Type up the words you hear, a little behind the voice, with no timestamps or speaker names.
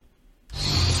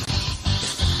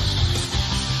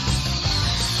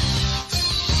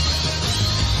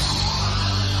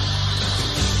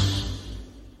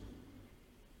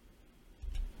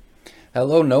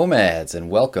Hello, Nomads,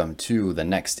 and welcome to the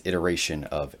next iteration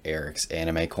of Eric's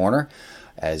Anime Corner.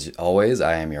 As always,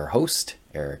 I am your host,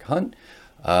 Eric Hunt,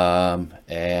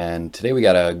 and today we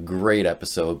got a great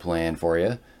episode planned for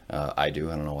you. I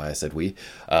don't know why I said we.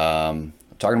 I'm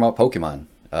talking about Pokemon.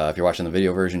 If you're watching the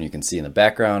video version, you can see in the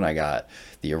background, I got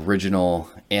the original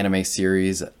anime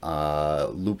series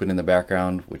looping in the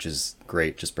background, which is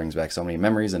great, just brings back so many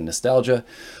memories and nostalgia.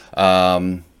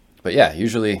 But yeah,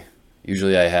 usually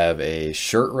I have a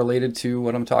shirt related to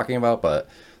what I'm talking about, but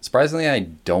surprisingly, I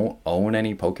don't own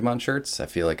any Pokemon shirts. I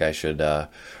feel like I should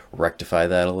rectify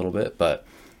that a little bit. But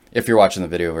if you're watching the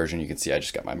video version, you can see I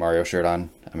just got my Mario shirt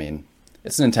on. I mean,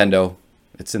 it's Nintendo.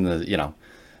 It's in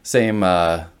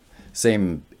the,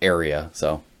 same area,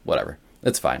 so whatever.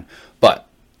 It's fine. But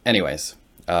anyways,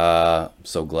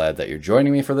 so glad that you're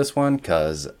joining me for this one,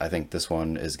 because I think this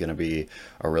one is going to be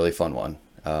a really fun one.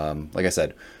 Like I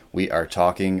said, we are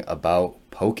talking about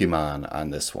Pokemon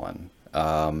on this one.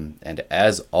 And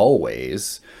as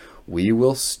always, we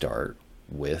will start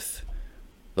with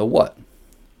the what.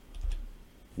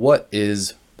 What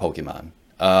is Pokemon?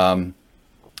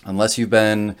 Unless you've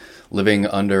been living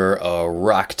under a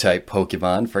rock-type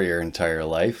Pokemon for your entire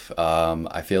life,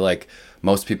 I feel like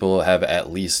most people have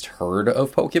at least heard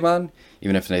of Pokemon,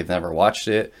 even if they've never watched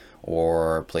it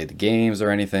or played the games or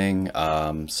anything.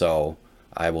 So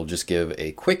I will just give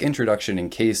a quick introduction in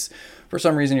case for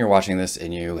some reason you're watching this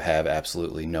and you have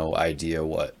absolutely no idea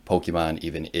what Pokemon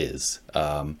even is.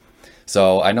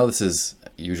 So I know this is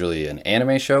usually an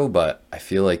anime show, but I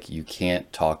feel like you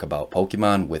can't talk about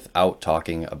Pokemon without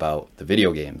talking about the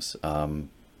video games,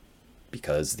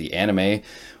 because the anime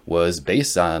was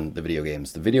based on the video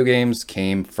games. The video games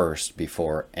came first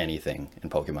before anything in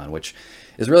Pokemon, which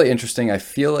is really interesting. I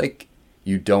feel like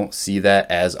you don't see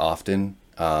that as often,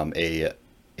 a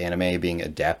anime being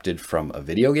adapted from a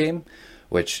video game,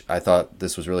 which I thought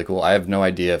this was really cool. I have no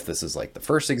idea if this is like the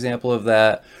first example of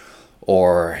that,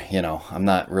 or, I'm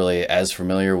not really as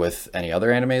familiar with any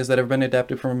other animes that have been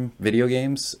adapted from video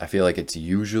games. I feel like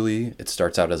it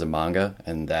starts out as a manga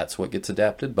and that's what gets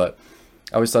adapted, but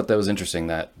I always thought that was interesting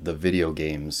that the video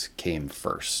games came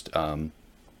first. But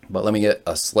let me get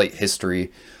a slight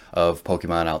history of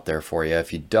Pokemon out there for you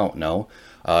if you don't know.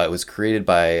 It was created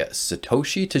by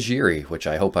Satoshi Tajiri, which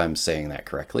I hope I'm saying that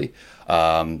correctly,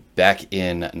 back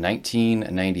in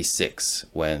 1996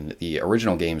 when the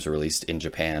original games were released in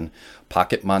Japan,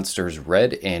 Pocket Monsters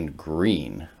Red and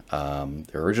Green. They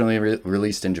were originally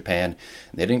released in Japan.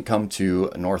 They didn't come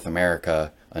to North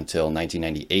America until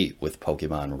 1998 with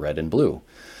Pokemon Red and Blue.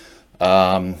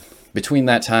 Between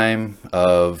that time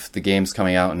of the games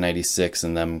coming out in 96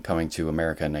 and them coming to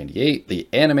America in 98, the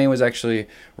anime was actually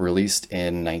released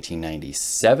in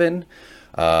 1997.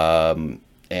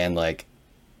 And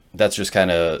that's just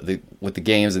kind of with the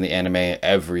games and the anime,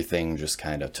 everything just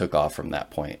kind of took off from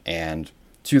that point. And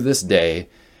to this day,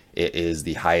 it is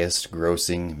the highest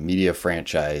grossing media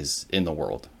franchise in the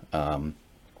world.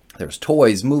 There's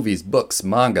toys, movies, books,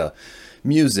 manga,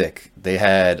 music. They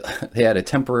had a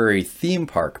temporary theme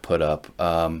park put up,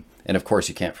 and of course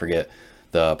you can't forget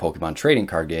the Pokemon trading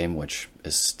card game, which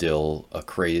is still a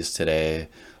craze today.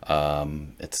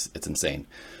 It's insane.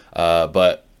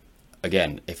 But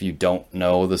again, if you don't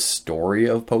know the story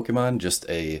of Pokemon, just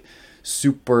a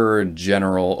super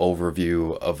general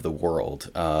overview of the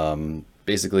world.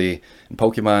 Basically, in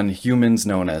Pokemon, humans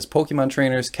known as Pokemon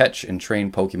trainers catch and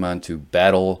train Pokemon to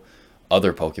battle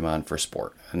other Pokemon for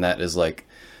sport. And that is like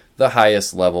the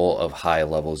highest level of high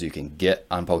levels you can get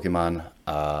on Pokemon.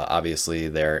 Obviously,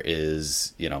 there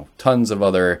is, tons of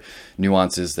other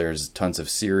nuances. There's tons of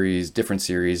different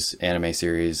series, anime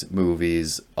series,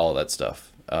 movies, all that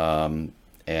stuff. And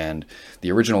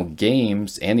the original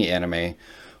games and the anime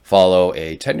follow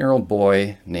a 10-year-old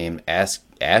boy named Ash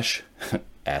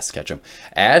Ketchum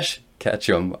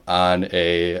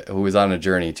who is on a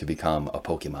journey to become a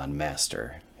Pokemon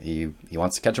master. He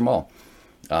wants to catch them all.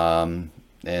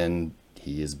 And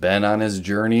he has been on his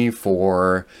journey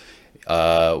for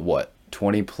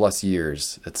 20 plus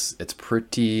years. It's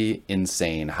pretty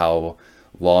insane how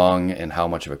long and how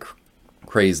much of a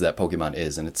craze that Pokemon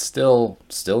is, and it's still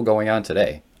going on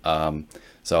today.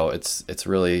 So it's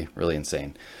really, really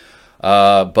insane.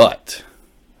 But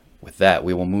with that,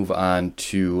 we will move on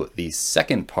to the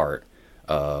second part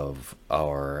of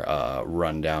our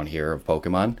rundown here of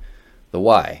Pokemon, the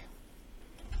why.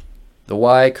 The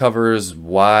why covers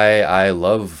why I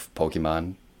love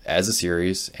Pokemon as a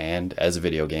series and as a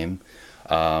video game.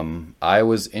 I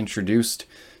was introduced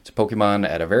to Pokemon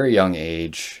at a very young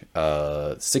age,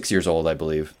 6 years old, I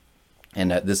believe.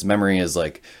 And this memory is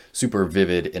like super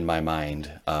vivid in my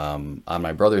mind. On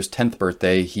my brother's 10th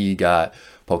birthday, he got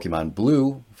Pokemon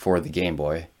Blue for the Game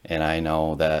Boy, and I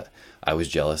know that I was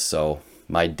jealous. So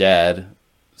my dad,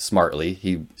 smartly,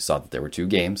 he saw that there were two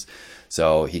games,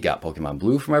 so he got Pokemon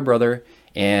Blue for my brother,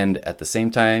 and at the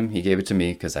same time, he gave it to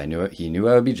me because I knew it. He knew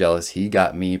I would be jealous. He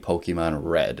got me Pokemon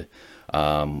Red,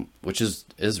 which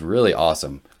is really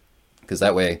awesome because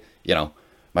that way,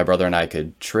 my brother and I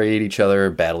could trade each other,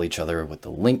 battle each other with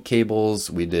the link cables.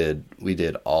 We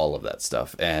did all of that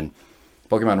stuff, and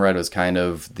Pokemon Red was kind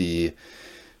of the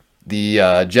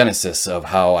genesis of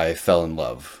how I fell in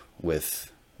love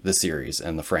with the series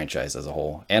and the franchise as a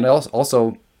whole. And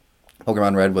also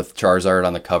Pokemon Red with Charizard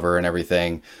on the cover and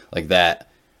everything like that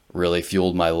really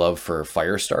fueled my love for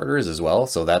fire starters as well.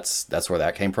 So that's where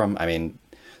that came from. I mean,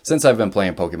 since I've been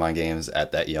playing Pokemon games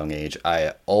at that young age,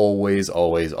 I always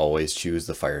choose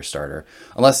the fire starter.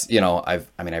 Unless,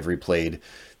 I've replayed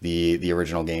the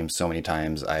original game so many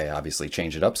times. I obviously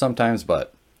change it up sometimes,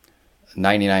 but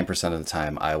 99% of the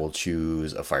time I will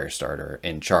choose a fire starter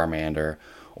in Charmander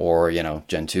or,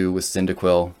 Gen 2 with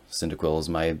Cyndaquil. Cyndaquil is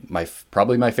my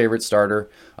probably my favorite starter,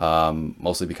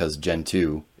 mostly because Gen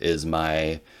 2 is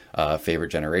my favorite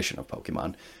generation of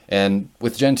Pokemon. And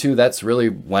with Gen 2, that's really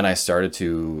when I started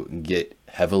to get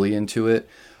heavily into it,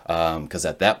 because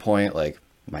at that point, like,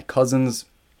 my cousins,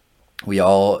 we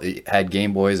all had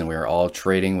Game Boys and we were all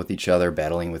trading with each other,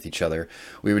 battling with each other.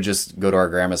 We would just go to our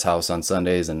grandma's house on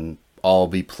Sundays and all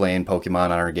be playing Pokemon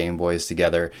on our Game Boys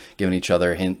together, giving each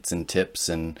other hints and tips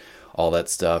and all that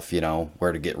stuff,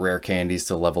 where to get rare candies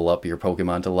to level up your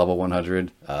Pokemon to level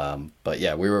 100. But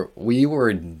yeah, we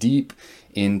were deep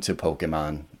into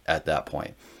Pokemon at that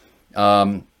point.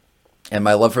 And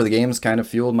my love for the games kind of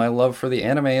fueled my love for the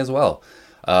anime as well.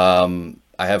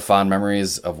 I have fond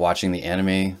memories of watching the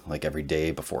anime like every day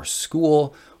before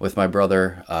school with my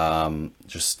brother.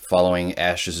 Just following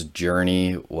Ash's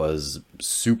journey was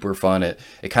super fun.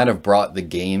 It kind of brought the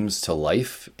games to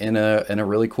life in a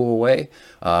really cool way.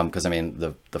 Because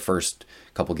the first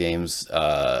couple games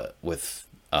with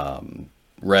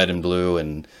Red and Blue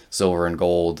and Silver and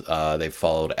Gold, they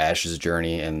followed Ash's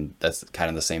journey, and that's kind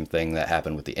of the same thing that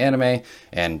happened with the anime.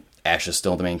 And Ash is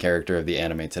still the main character of the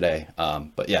anime today.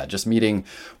 But yeah, just meeting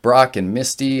Brock and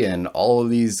Misty and all of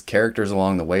these characters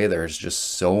along the way, there's just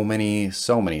so many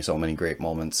great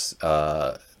moments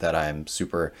that I'm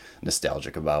super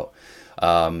nostalgic about.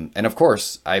 And of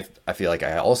course, I feel like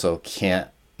I also can't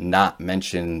not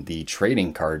mention the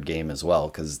trading card game as well,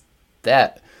 because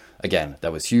that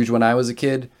was huge when I was a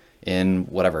kid in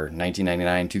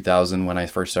 1999, 2000, when I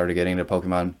first started getting into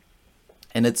Pokemon.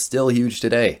 And it's still huge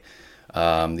today.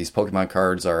 These Pokemon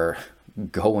cards are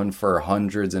going for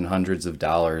hundreds and hundreds of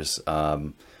dollars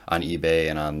on eBay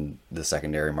and on the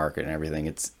secondary market and everything.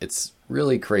 It's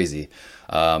really crazy.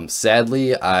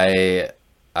 Sadly, I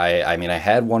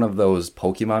had one of those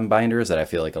Pokemon binders that I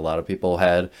feel like a lot of people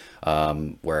had,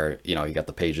 where you got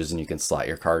the pages and you can slot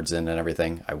your cards in and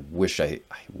everything. I wish I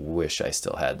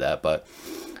still had that, but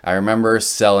I remember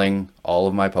selling all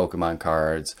of my Pokemon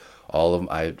cards.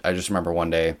 I just remember one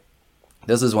day.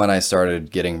 This is when I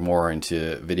started getting more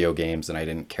into video games, and I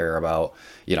didn't care about,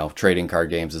 trading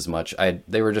card games as much.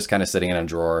 They were just kind of sitting in a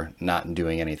drawer, not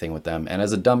doing anything with them. And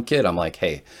as a dumb kid, I'm like,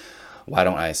 hey, why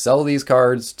don't I sell these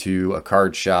cards to a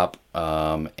card shop,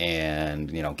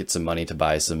 and, get some money to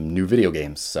buy some new video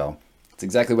games? So it's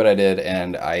exactly what I did.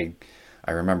 And I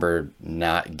remember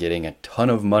not getting a ton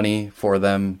of money for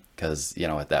them because,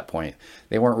 at that point,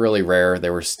 they weren't really rare. They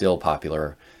were still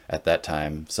popular at that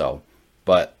time. So,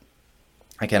 but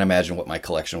I can't imagine what my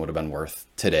collection would have been worth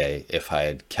today if I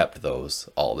had kept those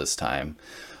all this time.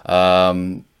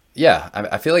 Yeah,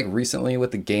 I feel like recently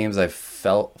with the games I've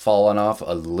fallen off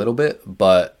a little bit,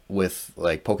 but with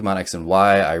like Pokemon X and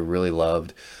Y, I really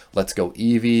loved. Let's Go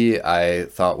Eevee, I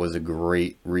thought was a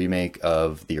great remake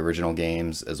of the original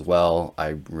games as well.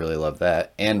 I really love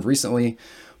that. And recently,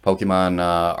 Pokemon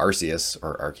Arceus,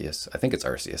 or Arceus, I think it's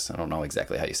Arceus. I don't know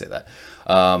exactly how you say that.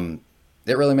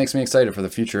 It really makes me excited for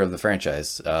the future of the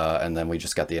franchise. And then we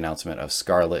just got the announcement of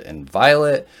Scarlet and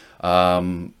Violet,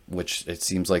 which it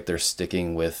seems like they're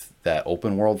sticking with that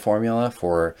open world formula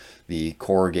for the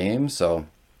core game. So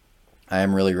I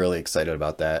am really, really excited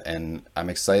about that. And I'm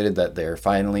excited that they're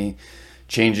finally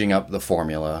changing up the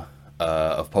formula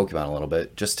of Pokemon a little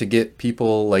bit, just to get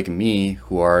people like me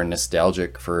who are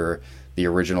nostalgic for the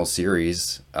original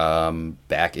series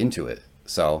back into it.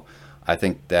 So I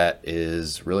think that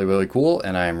is really, really cool,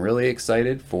 and I'm really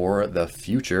excited for the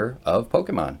future of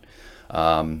Pokemon.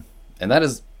 And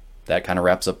that kind of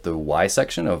wraps up the why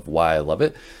section of why I love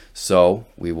it. So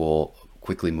we will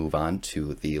quickly move on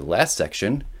to the last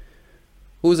section.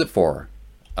 Who is it for?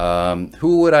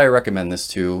 Who would I recommend this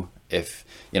to if,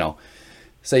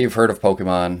 say you've heard of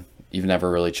Pokemon, you've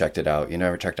never really checked it out, you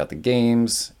never checked out the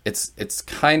games. It's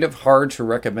kind of hard to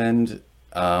recommend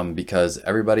because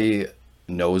everybody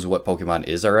knows what Pokemon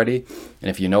is already. And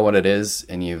if you know what it is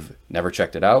and you've never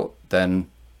checked it out, then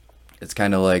it's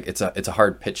kind of like it's a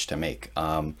hard pitch to make,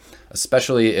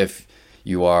 especially if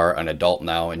you are an adult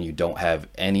now and you don't have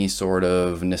any sort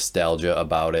of nostalgia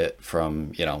about it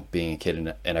from, being a kid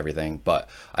and everything. But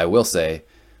I will say,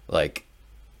 like,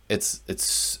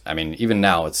 I mean, even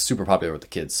now it's super popular with the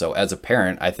kids. So as a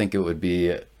parent, I think it would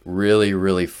be really,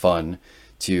 really fun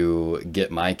to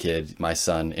get my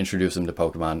son, introduce him to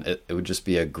Pokemon. It would just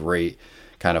be a great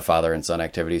kind of father and son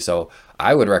activity. So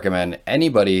I would recommend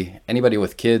anybody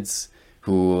with kids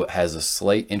who has a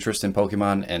slight interest in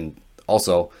Pokemon. And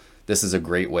also, this is a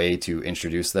great way to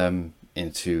introduce them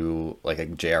into like a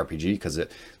JRPG because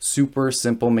it's super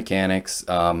simple mechanics.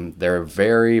 They're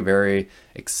very, very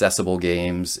accessible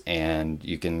games, and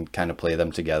you can kind of play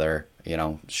them together,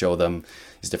 show them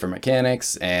these different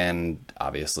mechanics. And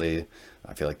obviously,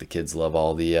 I feel like the kids love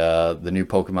all the new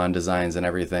Pokemon designs and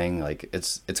everything. Like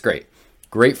it's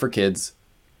great for kids.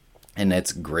 And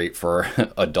it's great for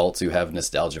adults who have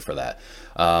nostalgia for that.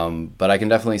 But I can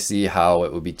definitely see how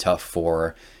it would be tough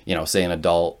for, say an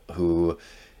adult who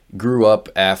grew up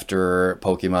after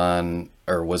Pokemon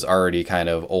or was already kind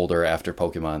of older after the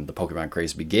Pokemon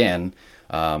craze began.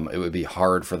 It would be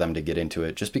hard for them to get into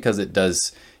it just because it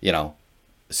does,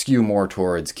 skew more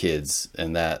towards kids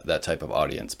and that type of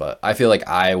audience. But I feel like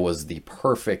I was the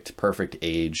perfect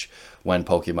age when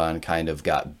Pokemon kind of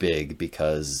got big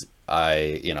because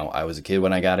I was a kid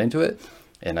when I got into it,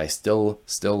 and I still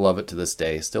love it to this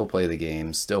day. Still play the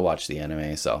games, still watch the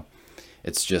anime. So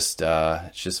it's just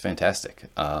fantastic.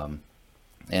 And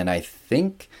I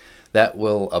think that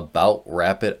will about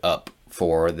wrap it up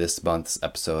for this month's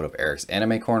episode of Eric's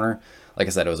Anime Corner. Like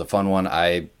I said, it was a fun one.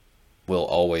 I will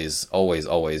always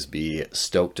be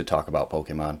stoked to talk about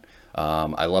Pokemon.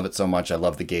 I love it so much. I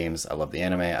love the games. I love the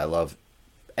anime. I love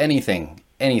anything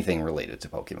related to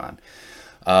Pokemon.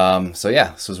 So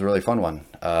yeah, this was a really fun one.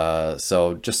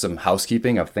 So just some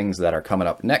housekeeping of things that are coming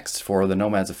up next for the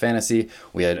Nomads of Fantasy.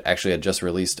 We had just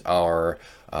released our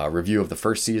review of the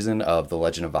first season of The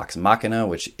Legend of Vox Machina,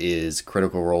 which is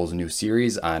Critical Role's new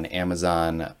series on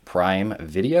Amazon Prime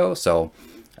Video. So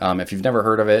if you've never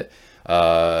heard of it,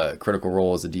 Critical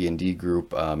Role is a D&D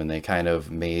group, and they kind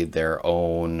of made their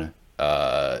own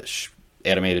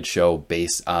animated show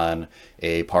based on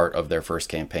a part of their first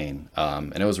campaign,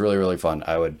 and it was really, really fun.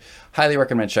 I would highly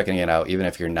recommend checking it out. Even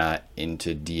if you're not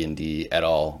into D&D at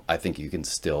all, I think you can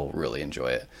still really enjoy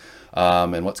it.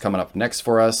 And what's coming up next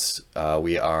for us,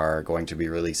 we are going to be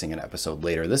releasing an episode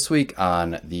later this week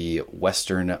on the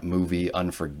Western movie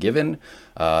Unforgiven.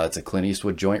 It's a Clint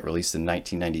Eastwood joint released in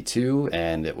 1992,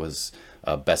 and it was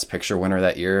a Best Picture winner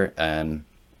that year, and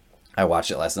I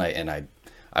watched it last night, and I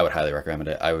would highly recommend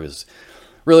it. I was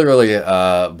really, really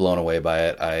blown away by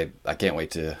it. I can't wait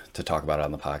to talk about it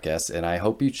on the podcast, and I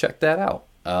hope you check that out.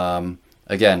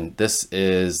 Again, this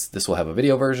will have a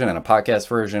video version and a podcast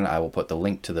version. I will put the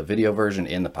link to the video version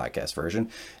in the podcast version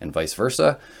and vice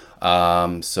versa.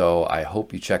 So I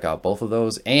hope you check out both of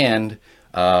those. And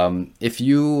if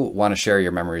you want to share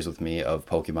your memories with me of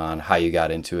Pokemon, how you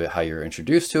got into it, how you were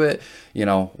introduced to it,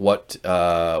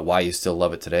 why you still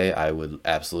love it today, I would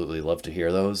absolutely love to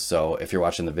hear those. So if you're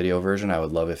watching the video version, I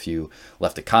would love if you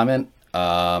left a comment.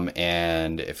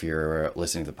 And if you're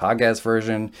listening to the podcast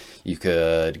version, you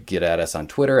could get at us on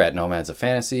Twitter at Nomads of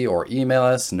Fantasy or email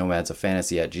us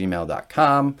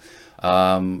nomadsoffantasy@gmail.com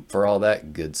for all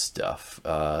that good stuff.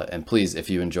 And please, if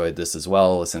you enjoyed this as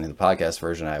well, listening to the podcast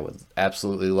version, I would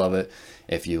absolutely love it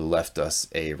if you left us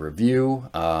a review,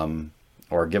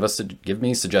 or give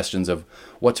me suggestions of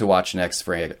what to watch next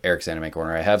for Eric's Anime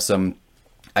Corner. I have some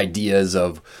ideas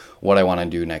of what I want to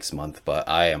do next month, but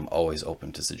I am always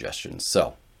open to suggestions.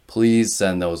 So please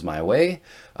send those my way.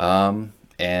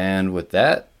 And with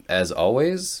that, as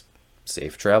always,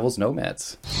 safe travels,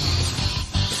 Nomads.